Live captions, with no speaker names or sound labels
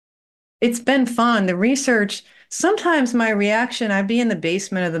It's been fun. The research, sometimes my reaction, I'd be in the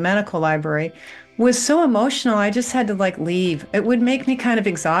basement of the medical library, was so emotional, I just had to leave. It would make me kind of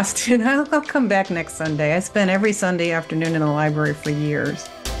exhausted. I'll come back next Sunday. I spent every Sunday afternoon in the library for years.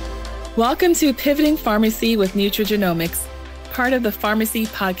 Welcome to Pivoting Pharmacy with Nutrigenomics, part of the Pharmacy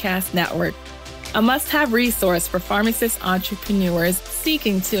Podcast Network, a must-have resource for pharmacist entrepreneurs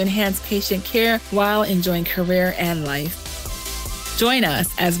seeking to enhance patient care while enjoying career and life. Join us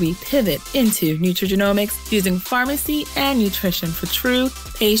as we pivot into nutrigenomics using pharmacy and nutrition for true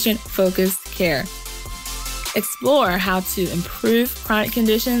patient-focused care. Explore how to improve chronic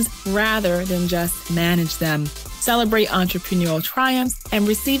conditions rather than just manage them. Celebrate entrepreneurial triumphs and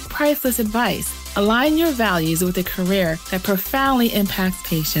receive priceless advice. Align your values with a career that profoundly impacts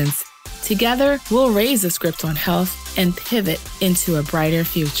patients. Together, we'll raise the script on health and pivot into a brighter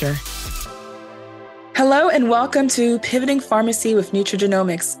future. Hello and welcome to Pivoting Pharmacy with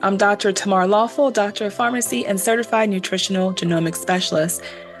Nutrigenomics. I'm Dr. Tamar Lawful, Doctor of Pharmacy and Certified Nutritional Genomics Specialist.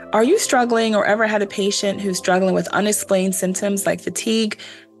 Are you struggling or ever had a patient who's struggling with unexplained symptoms like fatigue,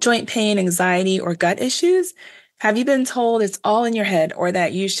 joint pain, anxiety, or gut issues? Have you been told it's all in your head or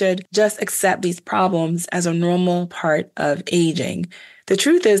that you should just accept these problems as a normal part of aging? The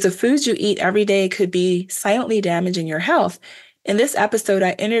truth is, the foods you eat every day could be silently damaging your health. In this episode,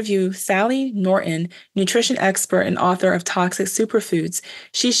 I interview Sally Norton, nutrition expert and author of Toxic Superfoods.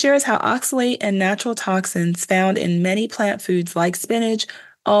 She shares how oxalate and natural toxins found in many plant foods like spinach,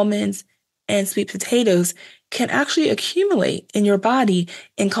 almonds, and sweet potatoes can actually accumulate in your body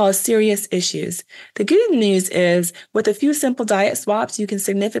and cause serious issues. The good news is, with a few simple diet swaps, you can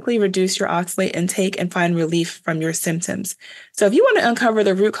significantly reduce your oxalate intake and find relief from your symptoms. So if you want to uncover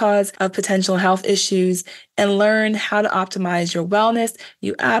the root cause of potential health issues and learn how to optimize your wellness,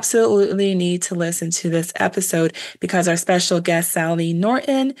 you absolutely need to listen to this episode because our special guest, Sally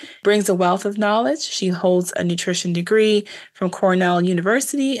Norton, brings a wealth of knowledge. She holds a nutrition degree from Cornell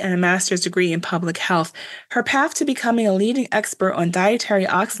University and a master's degree in public health. Her path to becoming a leading expert on dietary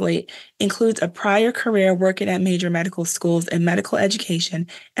oxalate includes a prior career working at major medical schools in medical education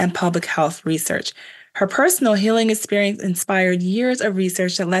and public health research. Her personal healing experience inspired years of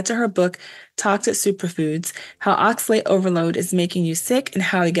research that led to her book, Toxic Superfoods, How Oxalate Overload is Making You Sick and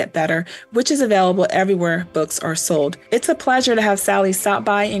How to Get Better, which is available everywhere books are sold. It's a pleasure to have Sally stop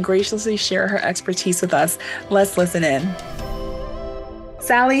by and graciously share her expertise with us. Let's listen in.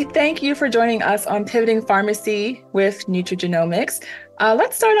 Sally, thank you for joining us on Pivoting Pharmacy with Nutrigenomics.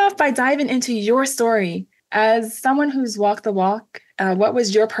 Let's start off by diving into your story. As someone who's walked the walk, what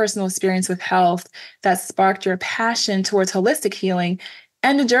was your personal experience with health that sparked your passion towards holistic healing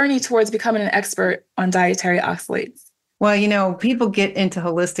and the journey towards becoming an expert on dietary oxalates? Well, people get into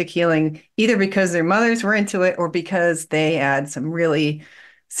holistic healing either because their mothers were into it or because they had some really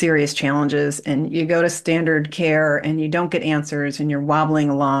serious challenges, and you go to standard care and you don't get answers and you're wobbling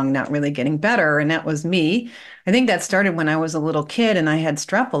along, not really getting better. And that was me. I think that started when I was a little kid and I had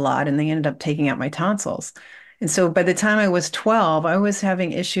strep a lot and they ended up taking out my tonsils. And so by the time I was 12, I was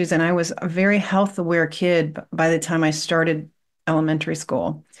having issues and I was a very health aware kid by the time I started elementary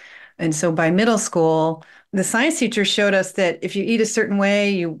school. And so by middle school, the science teacher showed us that if you eat a certain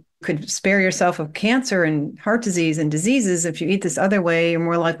way, you could spare yourself of cancer and heart disease and diseases. If you eat this other way, you're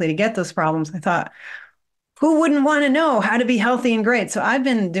more likely to get those problems. I thought, who wouldn't want to know how to be healthy and great? So I've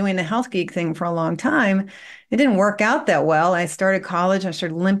been doing the health geek thing for a long time. It didn't work out that well. I started college. I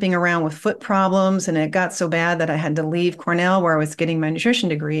started limping around with foot problems, and it got so bad that I had to leave Cornell, where I was getting my nutrition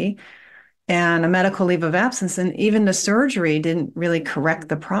degree, and a medical leave of absence. And even the surgery didn't really correct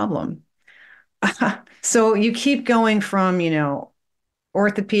the problem. So you keep going from,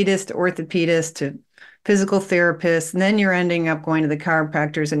 orthopedist to physical therapist, and then you're ending up going to the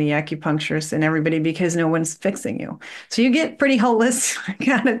chiropractors and the acupuncturists and everybody because no one's fixing you. So you get pretty holistic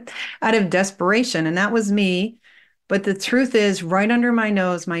out of desperation, and that was me. But the truth is, right under my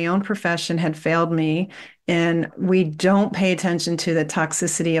nose, my own profession had failed me, and we don't pay attention to the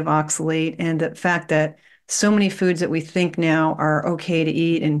toxicity of oxalate and the fact that so many foods that we think now are okay to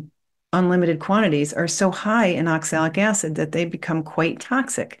eat in unlimited quantities are so high in oxalic acid that they become quite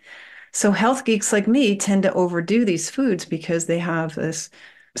toxic. So health geeks like me tend to overdo these foods because they have this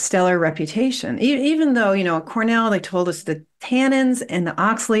stellar reputation. Even though, at Cornell, they told us the tannins and the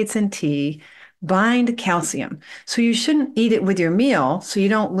oxalates in tea bind calcium. So you shouldn't eat it with your meal so you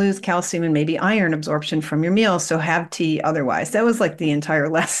don't lose calcium and maybe iron absorption from your meal. So have tea otherwise. That was like the entire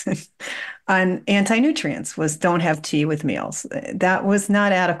lesson on anti-nutrients was don't have tea with meals. That was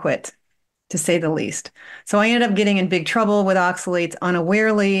not adequate, to say the least. So I ended up getting in big trouble with oxalates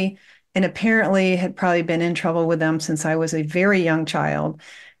unawarely, and apparently had probably been in trouble with them since I was a very young child.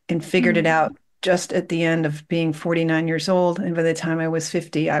 and figured it Mm. out just at the end of being 49 years old. And by the time I was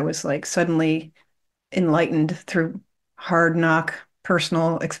 50, I was like suddenly enlightened through hard knock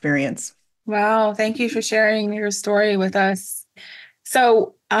personal experience. Wow, thank you for sharing your story with us.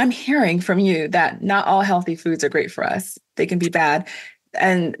 So, I'm hearing from you that not all healthy foods are great for us. They can be bad.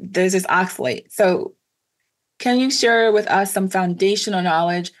 And there's this oxalate. So, can you share with us some foundational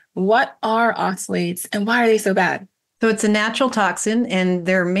knowledge? What are oxalates and why are they so bad? So it's a natural toxin, and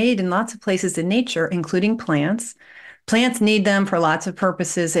they're made in lots of places in nature, including plants. Plants need them for lots of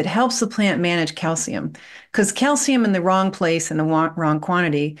purposes. It helps the plant manage calcium because calcium in the wrong place and the wrong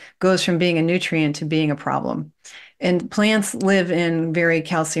quantity goes from being a nutrient to being a problem. And plants live in very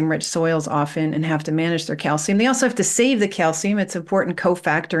calcium rich soils often and have to manage their calcium. They also have to save the calcium. It's an important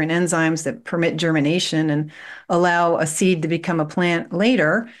cofactor in enzymes that permit germination and allow a seed to become a plant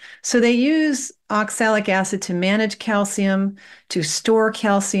later. So they use oxalic acid to manage calcium, to store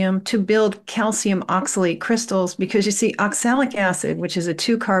calcium, to build calcium oxalate crystals, because you see, oxalic acid, which is a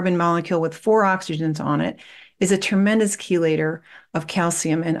two-carbon molecule with four oxygens on it, is a tremendous chelator of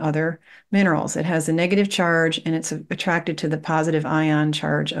calcium and other minerals. It has a negative charge and it's attracted to the positive ion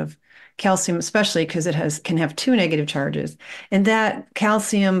charge of calcium, especially because can have two negative charges. And that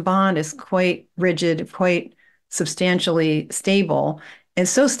calcium bond is quite rigid, quite substantially stable, and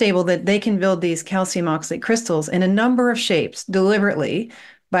so stable that they can build these calcium oxalate crystals in a number of shapes deliberately.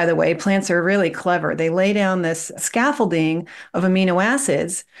 By the way, plants are really clever. They lay down this scaffolding of amino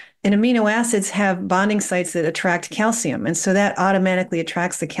acids, and amino acids have bonding sites that attract calcium. And so that automatically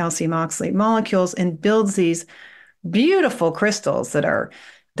attracts the calcium oxalate molecules and builds these beautiful crystals that are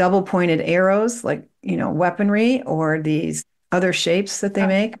double pointed arrows, like, weaponry, or these other shapes that they Oh.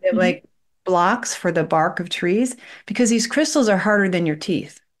 make. They're Mhm. like blocks for the bark of trees because these crystals are harder than your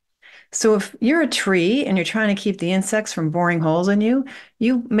teeth. So if you're a tree and you're trying to keep the insects from boring holes in you,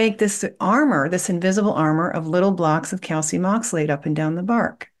 you make this armor, this invisible armor of little blocks of calcium oxalate up and down the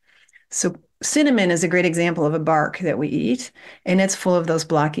bark. So cinnamon is a great example of a bark that we eat, and it's full of those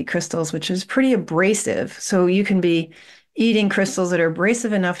blocky crystals, which is pretty abrasive. So you can be eating crystals that are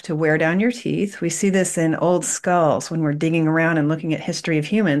abrasive enough to wear down your teeth. We see this in old skulls when we're digging around and looking at history of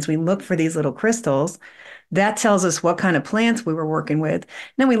humans. We look for these little crystals. That tells us what kind of plants we were working with.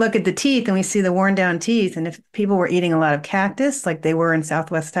 Then we look at the teeth and we see the worn down teeth. And if people were eating a lot of cactus, like they were in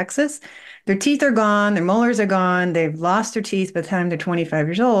Southwest Texas, their teeth are gone, their molars are gone, they've lost their teeth by the time they're 25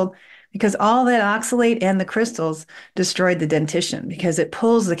 years old because all that oxalate and the crystals destroyed the dentition because it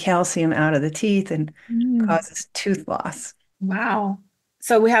pulls the calcium out of the teeth and Mm. causes tooth loss. Wow.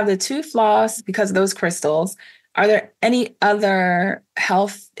 So we have the tooth loss because of those crystals. Are there any other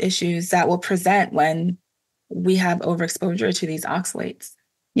health issues that will present when we have overexposure to these oxalates?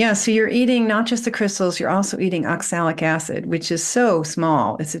 Yeah, so you're eating not just the crystals, you're also eating oxalic acid, which is so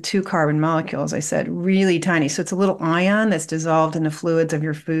small. It's a two-carbon molecule, as I said, really tiny. So it's a little ion that's dissolved in the fluids of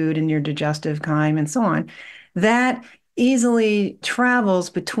your food and your digestive chyme and so on. That easily travels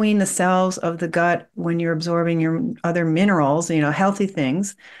between the cells of the gut when you're absorbing your other minerals, healthy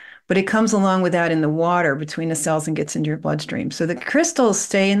things, but it comes along with that in the water between the cells and gets into your bloodstream. So the crystals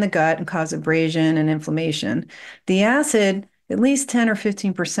stay in the gut and cause abrasion and inflammation. The acid, at least 10 or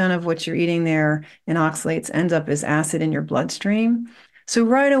 15% of what you're eating there in oxalates ends up as acid in your bloodstream. So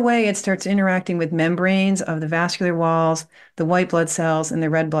right away, it starts interacting with membranes of the vascular walls, the white blood cells, and the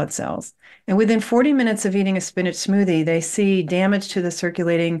red blood cells. And within 40 minutes of eating a spinach smoothie, they see damage to the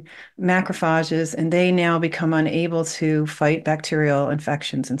circulating macrophages, and they now become unable to fight bacterial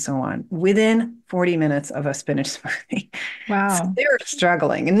infections and so on within 40 minutes of a spinach smoothie. So Wow. they're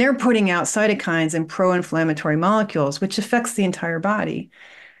struggling and they're putting out cytokines and pro-inflammatory molecules, which affects the entire body.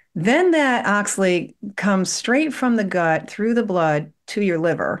 Then that oxalate comes straight from the gut through the blood to your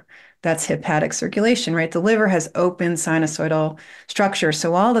liver. That's hepatic circulation, right? The liver has open sinusoidal structure.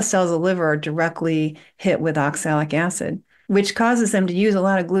 So all the cells of the liver are directly hit with oxalic acid, which causes them to use a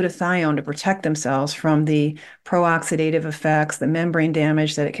lot of glutathione to protect themselves from the pro-oxidative effects, the membrane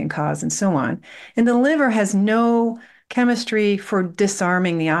damage that it can cause, and so on. And the liver has no chemistry for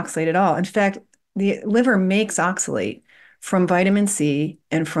disarming the oxalate at all. In fact, the liver makes oxalate from vitamin C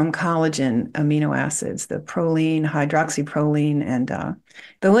and from collagen amino acids, the proline, hydroxyproline, and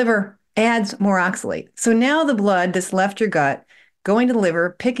the liver adds more oxalate. So now the blood that's left your gut going to the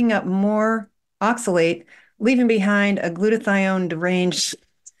liver, picking up more oxalate, leaving behind a glutathione deranged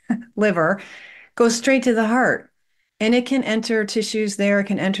liver, goes straight to the heart. And it can enter tissues there, it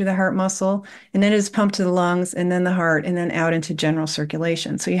can enter the heart muscle, and then it's pumped to the lungs and then the heart and then out into general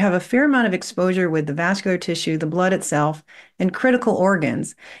circulation. So you have a fair amount of exposure with the vascular tissue, the blood itself, and critical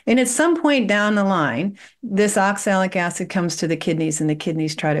organs. And at some point down the line, this oxalic acid comes to the kidneys and the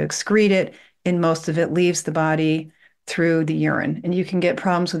kidneys try to excrete it, and most of it leaves the body through the urine. And you can get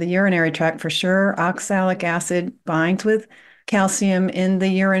problems with the urinary tract for sure. Oxalic acid binds with calcium in the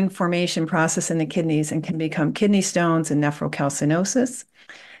urine formation process in the kidneys and can become kidney stones and nephrocalcinosis.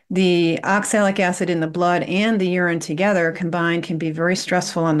 The oxalic acid in the blood and the urine together combined can be very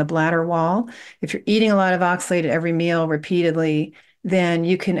stressful on the bladder wall. If you're eating a lot of oxalate at every meal repeatedly, then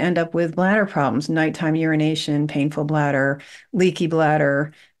you can end up with bladder problems, nighttime urination, painful bladder, leaky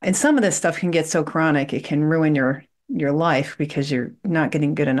bladder. And some of this stuff can get so chronic it can ruin your life because you're not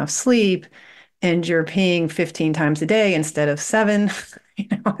getting good enough sleep and you're peeing 15 times a day instead of 7. you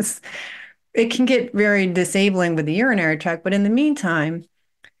know, it can get very disabling with the urinary tract. But in the meantime,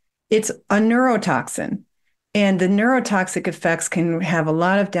 it's a neurotoxin. And the neurotoxic effects can have a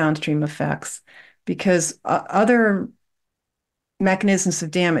lot of downstream effects because other mechanisms of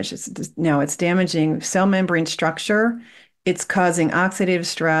damage. It's damaging cell membrane structure. It's causing oxidative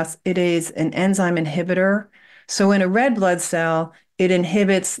stress. It is an enzyme inhibitor. So in a red blood cell, it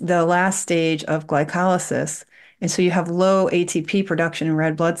inhibits the last stage of glycolysis. And so you have low ATP production in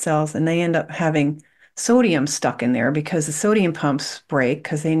red blood cells, and they end up having sodium stuck in there because the sodium pumps break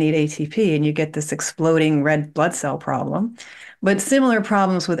because they need ATP, and you get this exploding red blood cell problem. But similar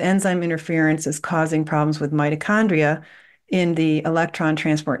problems with enzyme interference is causing problems with mitochondria in the electron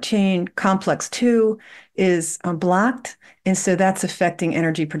transport chain. Complex 2 is blocked, and so that's affecting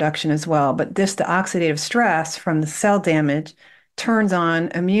energy production as well. But the oxidative stress from the cell damage turns on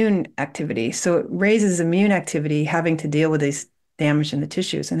immune activity. So it raises immune activity having to deal with these damage in the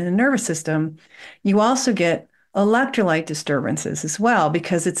tissues. And in the nervous system, you also get electrolyte disturbances as well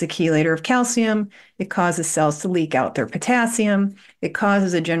because it's a chelator of calcium. It causes cells to leak out their potassium. It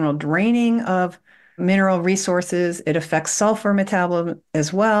causes a general draining of mineral resources. It affects sulfur metabolism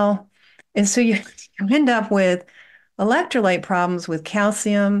as well. And so you end up with electrolyte problems with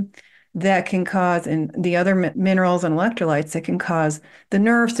calcium that can cause, and the other minerals and electrolytes that can cause the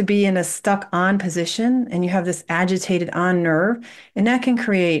nerves to be in a stuck on position. And you have this agitated on nerve, and that can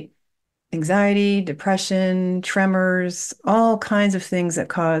create anxiety, depression, tremors, all kinds of things that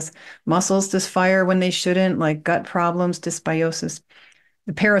cause muscles to fire when they shouldn't, like gut problems, dysbiosis,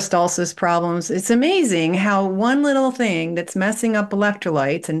 the peristalsis problems. It's amazing how one little thing that's messing up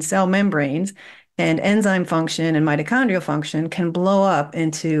electrolytes and cell membranes and enzyme function and mitochondrial function can blow up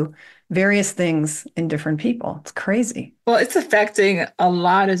into various things in different people. It's crazy. Well, it's affecting a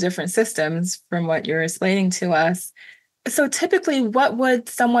lot of different systems from what you're explaining to us. So typically, what would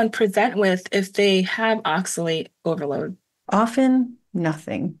someone present with if they have oxalate overload? Often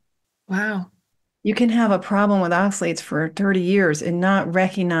nothing. Wow. You can have a problem with oxalates for 30 years and not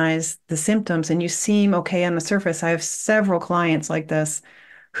recognize the symptoms, and you seem okay on the surface. I have several clients like this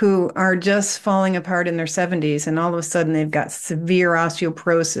who are just falling apart in their 70s, and all of a sudden they've got severe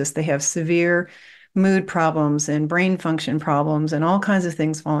osteoporosis. They have severe mood problems and brain function problems and all kinds of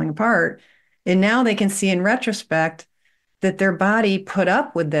things falling apart. And now they can see in retrospect that their body put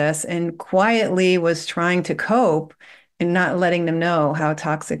up with this and quietly was trying to cope and not letting them know how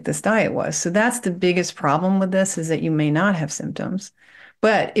toxic this diet was. So that's the biggest problem with this, is that you may not have symptoms.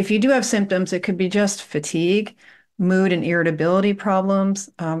 But if you do have symptoms, it could be just fatigue, mood and irritability problems,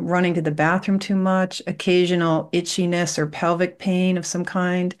 running to the bathroom too much, occasional itchiness or pelvic pain of some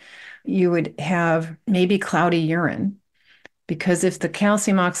kind. You would have maybe cloudy urine, because if the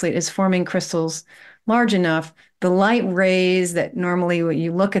calcium oxalate is forming crystals large enough, the light rays that normally when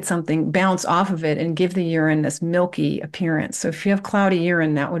you look at something bounce off of it and give the urine this milky appearance. So if you have cloudy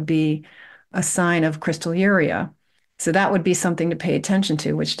urine, that would be a sign of crystalluria. So that would be something to pay attention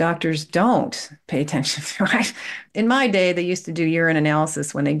to, which doctors don't pay attention to. Right? In my day, they used to do urine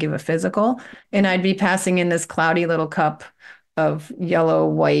analysis when they give a physical, and I'd be passing in this cloudy little cup of yellow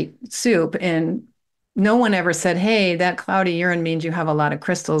white soup, and no one ever said, hey, that cloudy urine means you have a lot of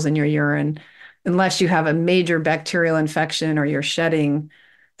crystals in your urine, unless you have a major bacterial infection or you're shedding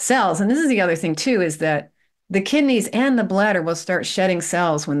cells. And this is the other thing too, is that the kidneys and the bladder will start shedding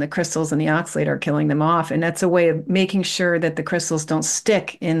cells when the crystals and the oxalate are killing them off. And that's a way of making sure that the crystals don't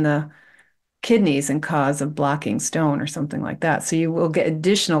stick in the kidneys and cause a blocking stone or something like that. So you will get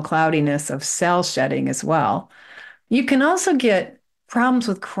additional cloudiness of cell shedding as well. You can also get problems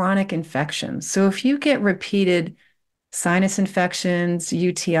with chronic infections. So if you get repeated sinus infections,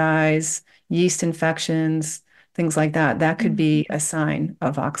 UTIs, yeast infections, things like that, that could be a sign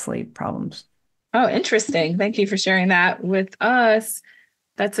of oxalate problems. Oh, interesting. Thank you for sharing that with us.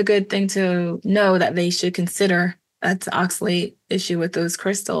 That's a good thing to know that they should consider. That's an oxalate issue with those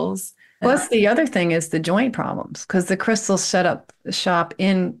crystals. Plus, the other thing is the joint problems because the crystals set up shop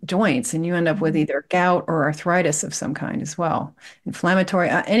in joints, and you end up with either gout or arthritis of some kind as well. Inflammatory,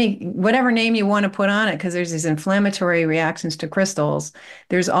 any whatever name you want to put on it, because there's these inflammatory reactions to crystals.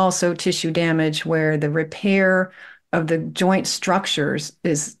 There's also tissue damage where the repair of the joint structures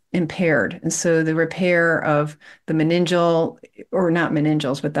is impaired, and so the repair of the meningeal, or not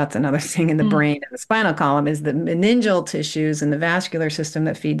meningeals, but that's another thing in the Mm. brain and the spinal column, is the meningeal tissues and the vascular system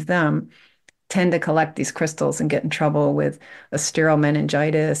that feeds them tend to collect these crystals and get in trouble with a sterile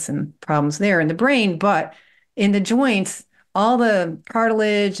meningitis and problems there in the brain. But in the joints, all the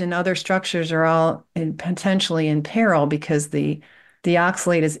cartilage and other structures are all potentially in peril because the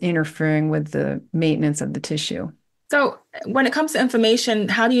oxalate is interfering with the maintenance of the tissue. So, when it comes to inflammation,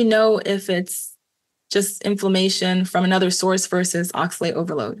 how do you know if it's just inflammation from another source versus oxalate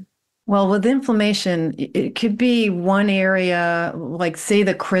overload? Well, with inflammation, it could be one area, like say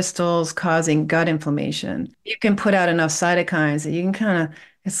the crystals causing gut inflammation. You can put out enough cytokines that you can kind of,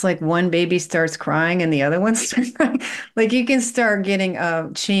 it's like one baby starts crying and the other one starts crying. Like you can start getting a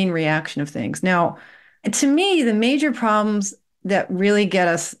chain reaction of things. Now, to me, the major problems that really get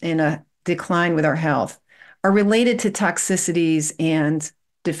us in a decline with our health are related to toxicities and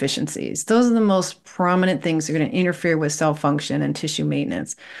deficiencies. Those are the most prominent things that are going to interfere with cell function and tissue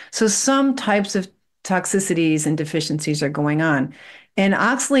maintenance. So some types of toxicities and deficiencies are going on. And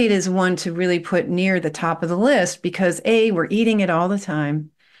oxalate is one to really put near the top of the list because A, we're eating it all the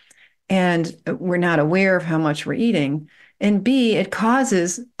time and we're not aware of how much we're eating. And B, it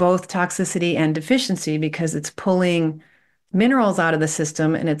causes both toxicity and deficiency because it's pulling minerals out of the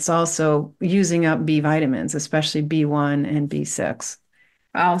system and it's also using up B vitamins, especially B1 and B6.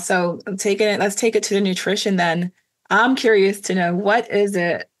 Wow. So let's take it to the nutrition then. I'm curious to know what is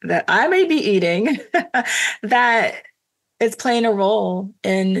it that I may be eating that is playing a role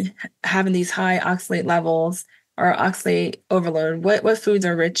in having these high oxalate levels or oxalate overload. What foods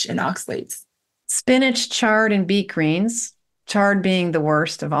are rich in oxalates? Spinach, chard, and beet greens, chard being the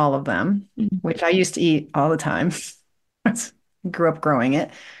worst of all of them, Mhm. which I used to eat all the time. Grew up growing it.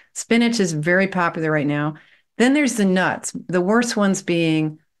 Spinach is very popular right now. Then there's the nuts, the worst ones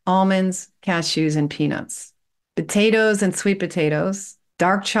being almonds, cashews, and peanuts, potatoes and sweet potatoes,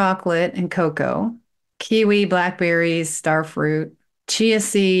 dark chocolate and cocoa, kiwi, blackberries, star fruit, chia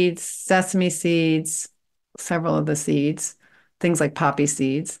seeds, sesame seeds, several of the seeds, things like poppy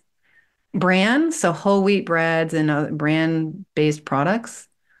seeds, bran, so whole wheat breads and bran-based products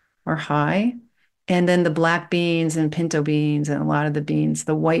are high. And then the black beans and pinto beans and a lot of the beans,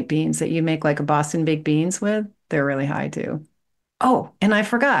 the white beans that you make like a Boston baked beans with, they're really high too. Oh, and I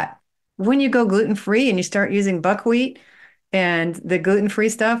forgot. When you go gluten-free and you start using buckwheat and the gluten-free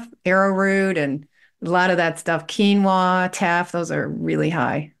stuff, arrowroot and a lot of that stuff, quinoa, teff, those are really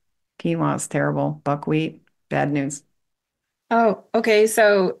high. Quinoa is terrible. Buckwheat, bad news. Oh, okay.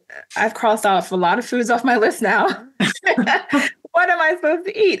 So I've crossed off a lot of foods off my list now. What am I supposed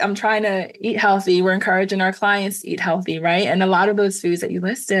to eat? I'm trying to eat healthy. We're encouraging our clients to eat healthy, right? And a lot of those foods that you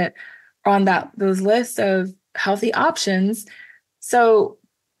listed are on those lists of healthy options. So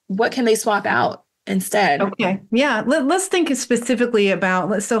what can they swap out instead? Okay. Yeah. Let's think specifically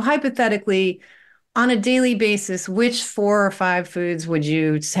about, so hypothetically, on a daily basis, which 4 or 5 foods would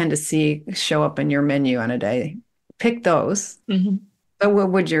you tend to see show up in your menu on a day? Pick those. Mhm. So what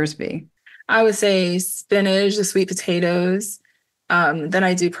would yours be? I would say spinach, the sweet potatoes. Then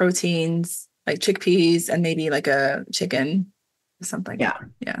I do proteins like chickpeas and maybe like a chicken or something. Yeah.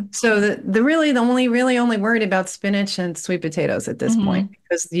 Yeah. So the only worried about spinach and sweet potatoes at this point Hmm.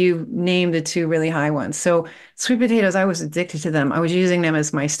 because you named the two really high ones. So sweet potatoes, I was addicted to them. I was using them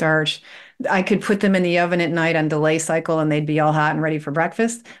as my starch. I could put them in the oven at night on delay cycle and they'd be all hot and ready for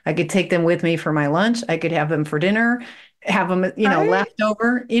breakfast. I could take them with me for my lunch. I could have them for dinner, have them, Right? left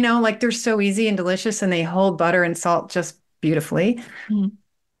over, like they're so easy and delicious and they hold butter and salt just beautifully. Mhm.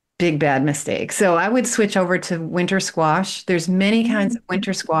 Big bad mistake. So I would switch over to winter squash. There's many kinds of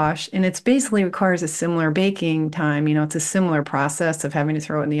winter squash, and it's basically requires a similar baking time. It's a similar process of having to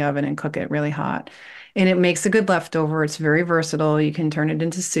throw it in the oven and cook it really hot. And it makes a good leftover. It's very versatile. You can turn it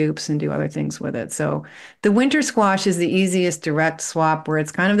into soups and do other things with it. So the winter squash is the easiest direct swap where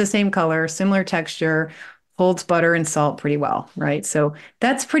it's kind of the same color, similar texture, holds butter and salt pretty well, right? So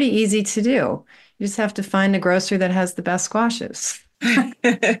that's pretty easy to do. You just have to find a grocer that has the best squashes.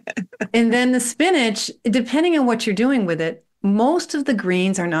 And then the spinach, depending on what you're doing with it, most of the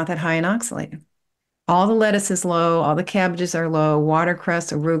greens are not that high in oxalate. All the lettuce is low, all the cabbages are low,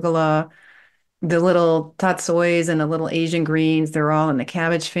 watercress, arugula. The little tatsois and the little Asian greens, they're all in the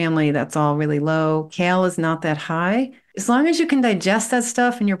cabbage family. That's all really low. Kale is not that high. As long as you can digest that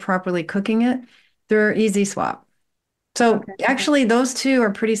stuff and you're properly cooking it, they're easy swap. So Okay. actually, those two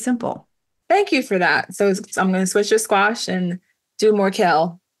are pretty simple. Thank you for that. So I'm going to switch to squash and do more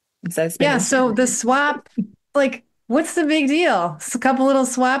kale instead of Yeah, spinach. so the swap, like, what's the big deal? It's a couple little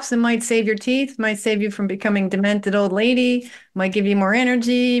swaps. It might save your teeth, might save you from becoming demented old lady, might give you more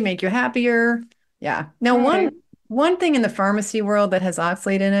energy, make you happier. Yeah. Now, All one right. one thing in the pharmacy world that has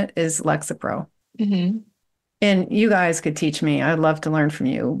oxalate in it is Lexapro. Mm-hmm. And you guys could teach me. I'd love to learn from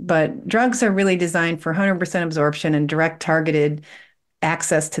you. But drugs are really designed for 100% absorption and direct targeted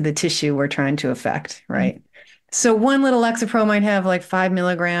access to the tissue we're trying to affect, right? So one little Lexapro might have like 5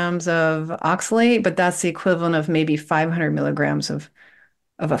 milligrams of oxalate, but that's the equivalent of maybe 500 milligrams of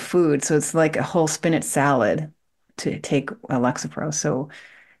a food. So it's like a whole spinach salad to take a Lexapro. So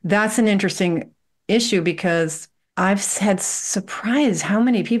that's an interesting issue because I've had surprised how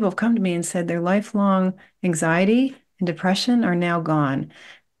many people have come to me and said their lifelong anxiety and depression are now gone.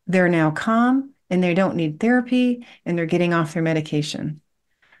 They're now calm and they don't need therapy and they're getting off their medication.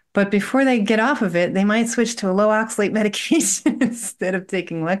 But before they get off of it, they might switch to a low oxalate medication instead of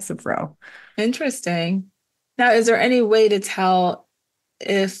taking Lexapro. Interesting. Now, is there any way to tell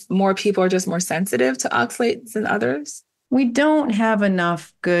if more people are just more sensitive to oxalates than others? We don't have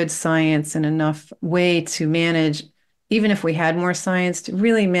enough good science and enough way to manage, even if we had more science, to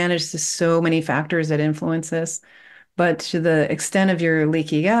really manage the so many factors that influence this. But to the extent of your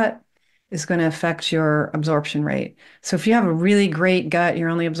leaky gut is going to affect your absorption rate. So if you have a really great gut, you're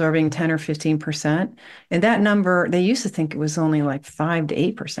only absorbing 10 or 15%. And that number, they used to think it was only like 5 to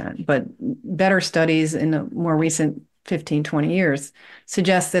 8%, but better studies in the more recent 15, 20 years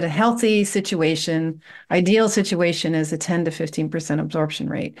suggest that a healthy situation, ideal situation is a 10 to 15% absorption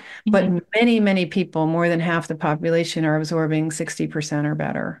rate. But Mhm. many, many people, more than half the population, are absorbing 60% or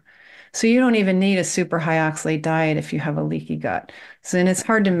better. So you don't even need a super high oxalate diet if you have a leaky gut. So and it's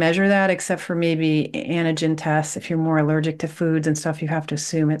hard to measure that except for maybe antigen tests. If you're more allergic to foods and stuff, you have to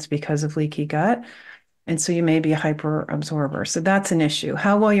assume it's because of leaky gut. And so you may be a hyper absorber. So that's an issue.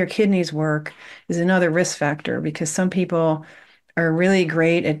 How well your kidneys work is another risk factor because some people are really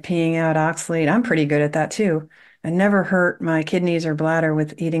great at peeing out oxalate. I'm pretty good at that too. I never hurt my kidneys or bladder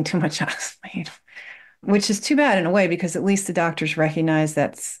with eating too much oxalate, which is too bad in a way because at least the doctors recognize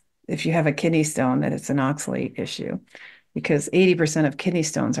that's if you have a kidney stone that it's an oxalate issue because 80% of kidney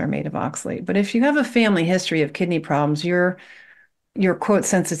stones are made of oxalate. But if you have a family history of kidney problems, your quote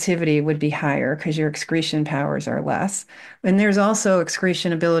sensitivity would be higher because your excretion powers are less. And there's also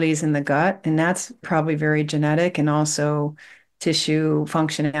excretion abilities in the gut, and that's probably very genetic and also tissue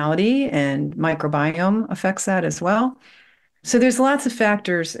functionality and microbiome affects that as well. So there's lots of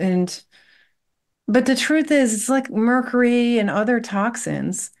factors and but the truth is it's like mercury and other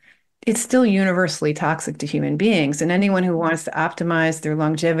toxins it's still universally toxic to human beings. And anyone who wants to optimize their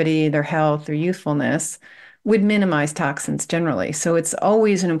longevity, their health, their youthfulness would minimize toxins generally. So it's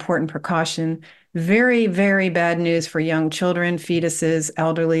always an important precaution. Very, very bad news for young children, fetuses,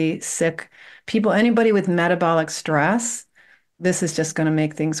 elderly, sick people, anybody with metabolic stress. This is just going to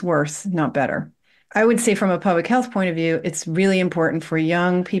make things worse, not better. I would say, from a public health point of view, it's really important for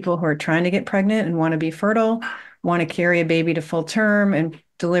young people who are trying to get pregnant and want to be fertile, want to carry a baby to full term and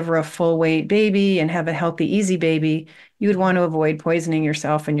deliver a full weight baby and have a healthy, easy baby. You would want to avoid poisoning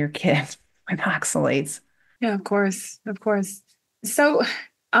yourself and your kids with oxalates. Yeah, of course. Of course. So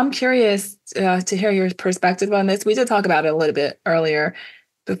I'm curious to hear your perspective on this. We did talk about it a little bit earlier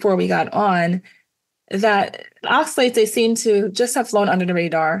before we got on that oxalates, they seem to just have flown under the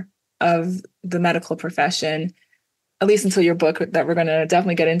radar of the medical profession, at least until your book that we're going to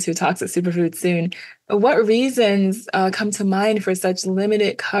definitely get into, Toxic Superfoods, soon. What reasons come to mind for such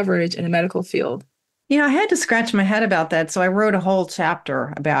limited coverage in the medical field? I had to scratch my head about that. So I wrote a whole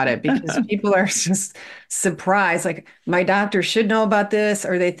chapter about it because people are just surprised. Like, my doctor should know about this,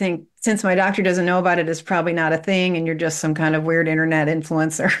 or they think since my doctor doesn't know about it, it's probably not a thing, and you're just some kind of weird internet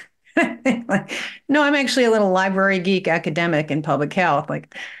influencer. Like, no, I'm actually a little library geek academic in public health.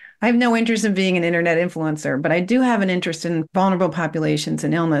 Like, I have no interest in being an internet influencer, but I do have an interest in vulnerable populations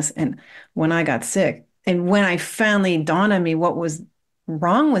and illness. And when I got sick, and when I finally dawned on me what was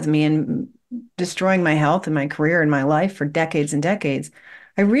wrong with me and destroying my health and my career and my life for decades and decades,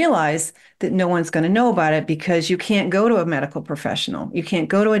 I realized that no one's going to know about it because you can't go to a medical professional. You can't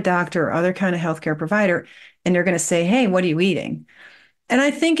go to a doctor or other kind of healthcare provider, and they're going to say, "Hey, what are you eating?" And I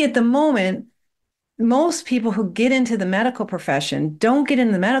think at the moment, most people who get into the medical profession don't get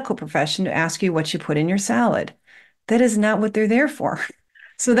in the medical profession to ask you what you put in your salad. That is not what they're there for.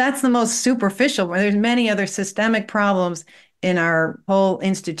 So that's the most superficial. There's many other systemic problems in our whole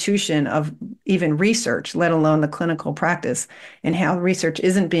institution of even research, let alone the clinical practice, and how research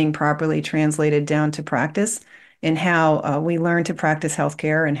isn't being properly translated down to practice, and how we learn to practice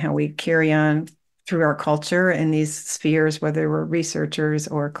healthcare and how we carry on through our culture in these spheres, whether we're researchers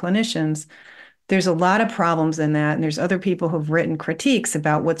or clinicians. There's a lot of problems in that. And there's other people who've written critiques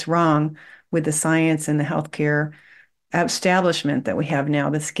about what's wrong with the science and the healthcare establishment that we have now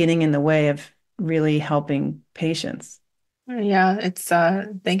that's getting in the way of really helping patients. Yeah, it's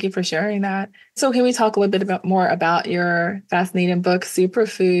thank you for sharing that. So can we talk a little bit more about your fascinating book,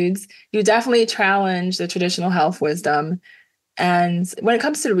 Superfoods? You definitely challenge the traditional health wisdom. And when it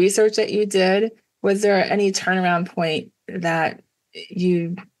comes to the research that you did, was there any turnaround point that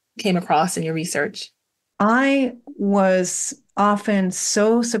you came across in your research? I was often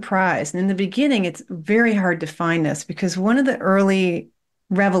so surprised. And in the beginning, it's very hard to find this because one of the early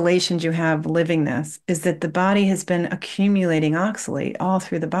revelations you have living this is that the body has been accumulating oxalate all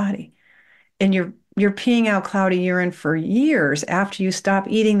through the body. And you're peeing out cloudy urine for years after you stop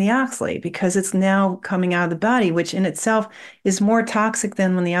eating the oxalate because it's now coming out of the body, which in itself is more toxic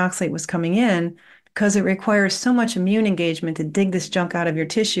than when the oxalate was coming in because it requires so much immune engagement to dig this junk out of your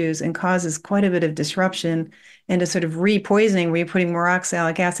tissues and causes quite a bit of disruption and a sort of repoisoning where you're putting more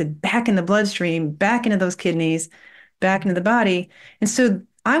oxalic acid back in the bloodstream, back into those kidneys, back into the body. And so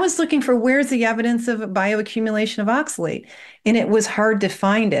I was looking for where's the evidence of bioaccumulation of oxalate, and it was hard to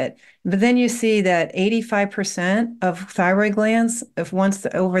find it. But then you see that 85% of thyroid glands, if once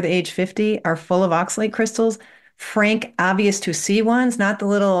over the age 50, are full of oxalate crystals, frank, obvious to see ones, not the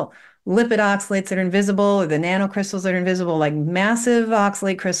little lipid oxalates that are invisible or the nanocrystals that are invisible, like massive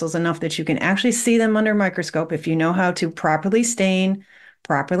oxalate crystals, enough that you can actually see them under a microscope if you know how to properly stain,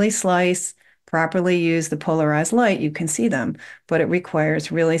 properly slice, properly use the polarized light, you can see them. But it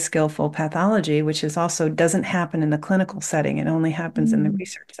requires really skillful pathology, which is also doesn't happen in the clinical setting. It only happens in the Mm.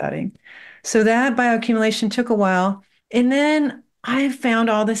 research setting. So that bioaccumulation took a while. And then I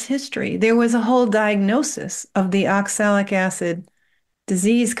found all this history. There was a whole diagnosis of the oxalic acid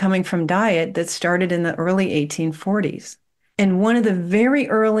disease coming from diet that started in the early 1840s. And one of the very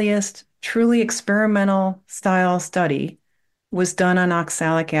earliest truly experimental style study was done on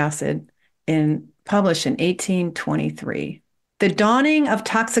oxalic acid and published in 1823. The dawning of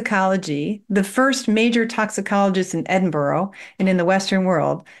toxicology, the first major toxicologist in Edinburgh and in the Western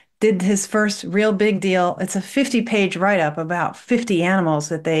world, did his first real big deal. It's a 50-page write-up about 50 animals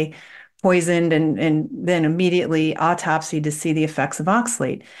that they poisoned and then immediately autopsied to see the effects of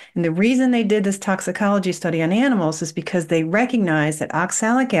oxalate. And the reason they did this toxicology study on animals is because they recognized that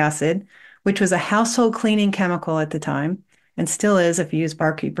oxalic acid, which was a household cleaning chemical at the time, and still is if you use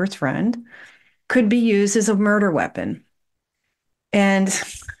Barkeeper's Friend, could be used as a murder weapon. And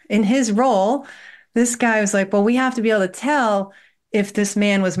in his role, this guy was like, well, we have to be able to tell if this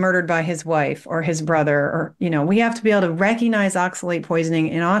man was murdered by his wife or his brother, or, we have to be able to recognize oxalate poisoning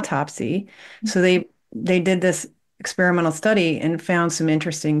in autopsy. So they did this experimental study and found some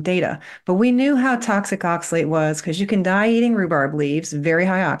interesting data. But we knew how toxic oxalate was because you can die eating rhubarb leaves, very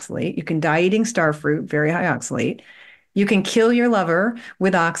high oxalate. You can die eating star fruit, very high oxalate. You can kill your lover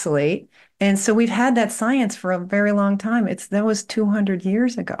with oxalate. And so we've had that science for a very long time. That was 200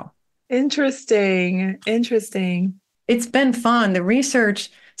 years ago. Interesting. Interesting. It's been fun. The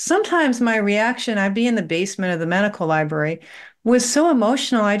research, sometimes my reaction, I'd be in the basement of the medical library, was so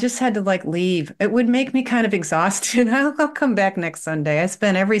emotional. I just had to leave. It would make me kind of exhausted. I'll come back next Sunday. I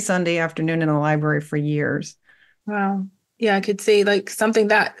spent every Sunday afternoon in the library for years. Wow. Yeah, I could see like something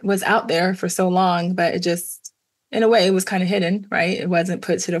that was out there for so long, but it just, in a way, it was kind of hidden, right? It wasn't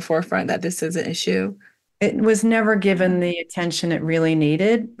put to the forefront that this is an issue. It was never Yeah. given the attention it really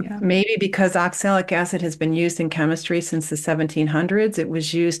needed. Yeah. Maybe because oxalic acid has been used in chemistry since the 1700s. It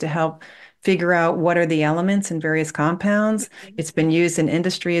was used to help figure out what are the elements in various compounds. It's been used in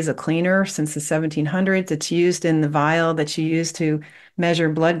industry as a cleaner since the 1700s. It's used in the vial that you use to measure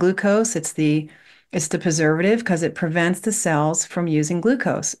blood glucose. It's the preservative because it prevents the cells from using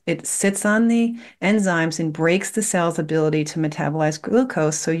glucose. It sits on the enzymes and breaks the cell's ability to metabolize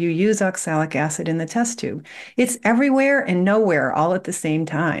glucose. So you use oxalic acid in the test tube. It's everywhere and nowhere all at the same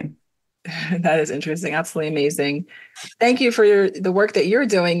time. That is interesting. Absolutely amazing. Thank you for the work that you're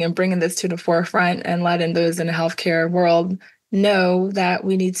doing and bringing this to the forefront and letting those in the healthcare world know that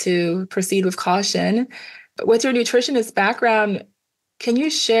we need to proceed with caution. With your nutritionist background, can you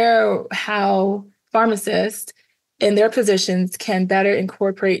share how pharmacists in their positions can better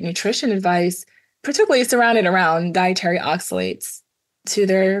incorporate nutrition advice, particularly surrounded around dietary oxalates, to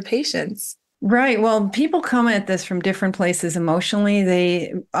their patients? Right. Well, people come at this from different places emotionally.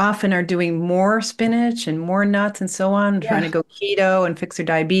 They often are doing more spinach and more nuts and so on, trying to Yeah. go keto and fix their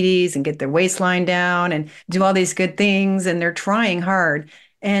diabetes and get their waistline down and do all these good things. And they're trying hard.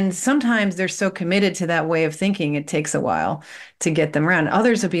 And sometimes they're so committed to that way of thinking, it takes a while to get them around.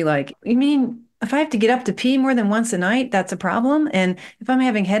 Others will be like, you mean if I have to get up to pee more than once a night, that's a problem? And if I'm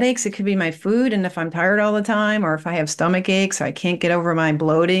having headaches, it could be my food. And if I'm tired all the time, or if I have stomach aches, I can't get over my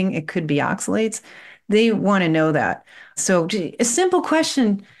bloating, it could be oxalates. They want to know that. So, a simple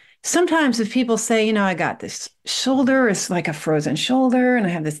question. Sometimes if people say, I got this shoulder, it's like a frozen shoulder, and I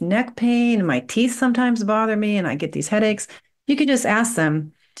have this neck pain, and my teeth sometimes bother me, and I get these headaches, you could just ask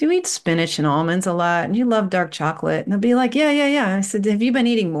them, do you eat spinach and almonds a lot? And you love dark chocolate? And they'll be like, yeah, yeah, yeah. I said, have you been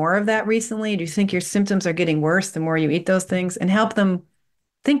eating more of that recently? Do you think your symptoms are getting worse the more you eat those things? And help them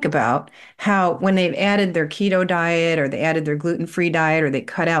think about how when they've added their keto diet or they added their gluten-free diet or they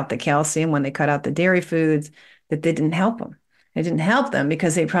cut out the calcium when they cut out the dairy foods, that they didn't help them. It didn't help them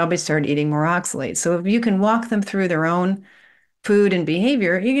because they probably started eating more oxalates. So if you can walk them through their own food and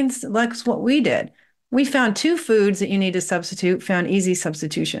behavior, you can, like what we did. We found two foods that you need to substitute, found easy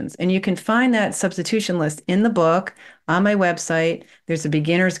substitutions. And you can find that substitution list in the book on my website. There's a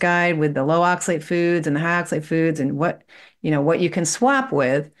beginner's guide with the low oxalate foods and the high oxalate foods and what you can swap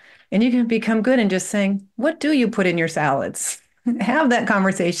with. And you can become good in just saying, what do you put in your salads? Have that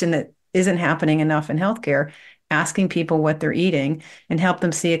conversation that isn't happening enough in healthcare, asking people what they're eating and help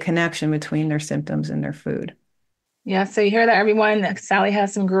them see a connection between their symptoms and their food. Yeah, so you hear that, everyone. Sally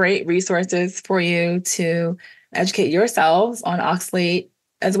has some great resources for you to educate yourselves on oxalate,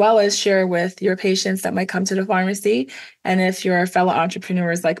 as well as share with your patients that might come to the pharmacy. And if you're fellow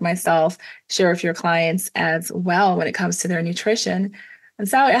entrepreneurs like myself, share with your clients as well when it comes to their nutrition. And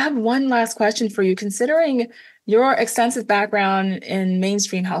Sally, I have one last question for you. Considering your extensive background in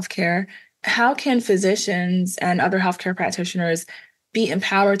mainstream healthcare, how can physicians and other healthcare practitioners be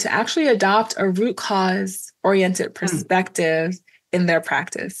empowered to actually adopt a root cause oriented perspective in their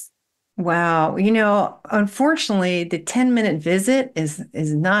practice? Wow. Unfortunately, the 10-minute visit is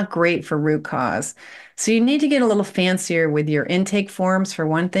not great for root cause. So you need to get a little fancier with your intake forms for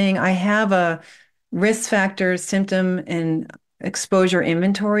one thing. I have a risk factor, symptom, and exposure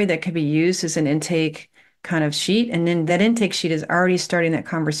inventory that could be used as an intake kind of sheet. And then that intake sheet is already starting that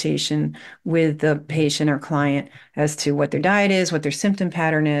conversation with the patient or client as to what their diet is, what their symptom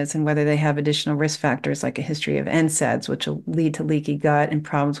pattern is, and whether they have additional risk factors like a history of NSAIDs, which will lead to leaky gut and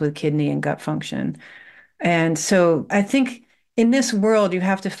problems with kidney and gut function. And so I think in this world, you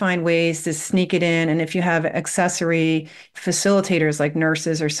have to find ways to sneak it in. And if you have accessory facilitators like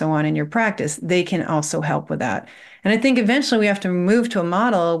nurses or so on in your practice, they can also help with that. And I think eventually we have to move to a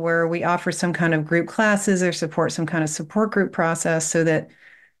model where we offer some kind of group classes or support some kind of support group process so that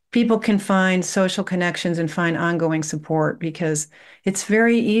people can find social connections and find ongoing support because it's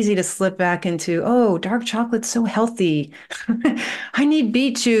very easy to slip back into, oh, dark chocolate's so healthy. I need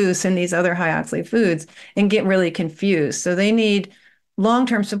beet juice and these other high oxalate foods and get really confused. So they need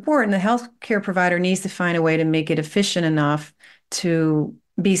long-term support, and the healthcare provider needs to find a way to make it efficient enough to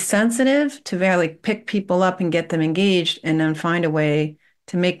be sensitive, to really pick people up and get them engaged, and then find a way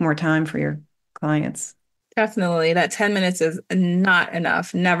to make more time for your clients. Definitely. That 10 minutes is not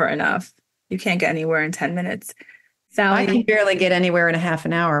enough, never enough. You can't get anywhere in 10 minutes. I can Sally, barely get anywhere in a half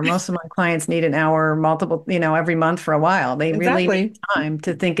an hour. Most of my clients need an hour, multiple, every month for a while. They really need exactly. time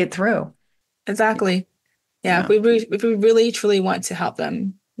to think it through. Exactly. Yeah, Yeah. if we really truly want to help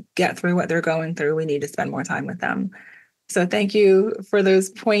them get through what they're going through, we need to spend more time with them. So thank you for those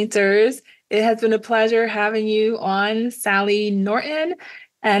pointers. It has been a pleasure having you on, Sally Norton,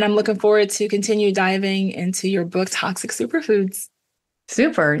 and I'm looking forward to continue diving into your book, Toxic Superfoods.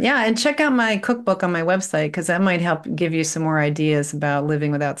 Super. Yeah. And check out my cookbook on my website because that might help give you some more ideas about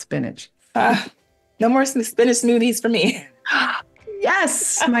living without spinach. Uh, no more spinach smoothies for me.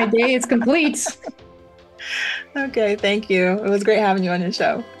 Yes, my day is complete. Okay, thank you. It was great having you on the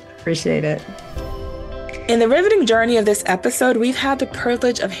show. Appreciate it. In the riveting journey of this episode, we've had the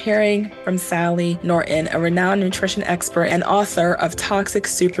privilege of hearing from Sally Norton, a renowned nutrition expert and author of Toxic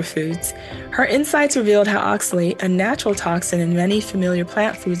Superfoods. Her insights revealed how oxalate, a natural toxin in many familiar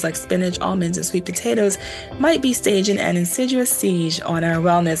plant foods like spinach, almonds, and sweet potatoes, might be staging an insidious siege on our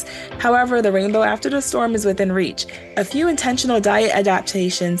wellness. However, the rainbow after the storm is within reach. A few intentional diet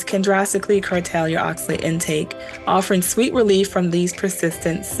adaptations can drastically curtail your oxalate intake, offering sweet relief from these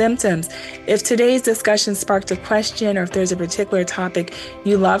persistent symptoms. If today's discussion sparked a question, or if there's a particular topic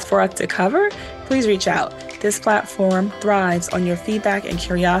you'd love for us to cover, please reach out. This platform thrives on your feedback and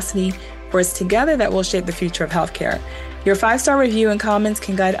curiosity, for it's together that will shape the future of healthcare. Your 5-star review and comments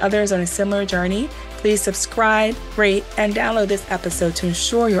can guide others on a similar journey. Please subscribe, rate, and download this episode to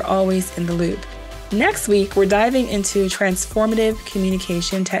ensure you're always in the loop. Next week, we're diving into transformative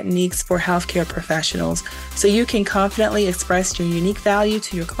communication techniques for healthcare professionals so you can confidently express your unique value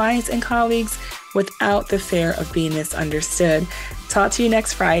to your clients and colleagues without the fear of being misunderstood. Talk to you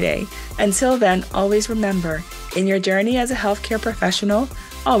next Friday. Until then, always remember, in your journey as a healthcare professional,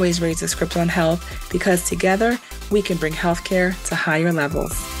 always raise the script on health, because together we can bring healthcare to higher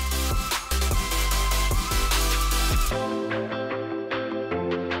levels.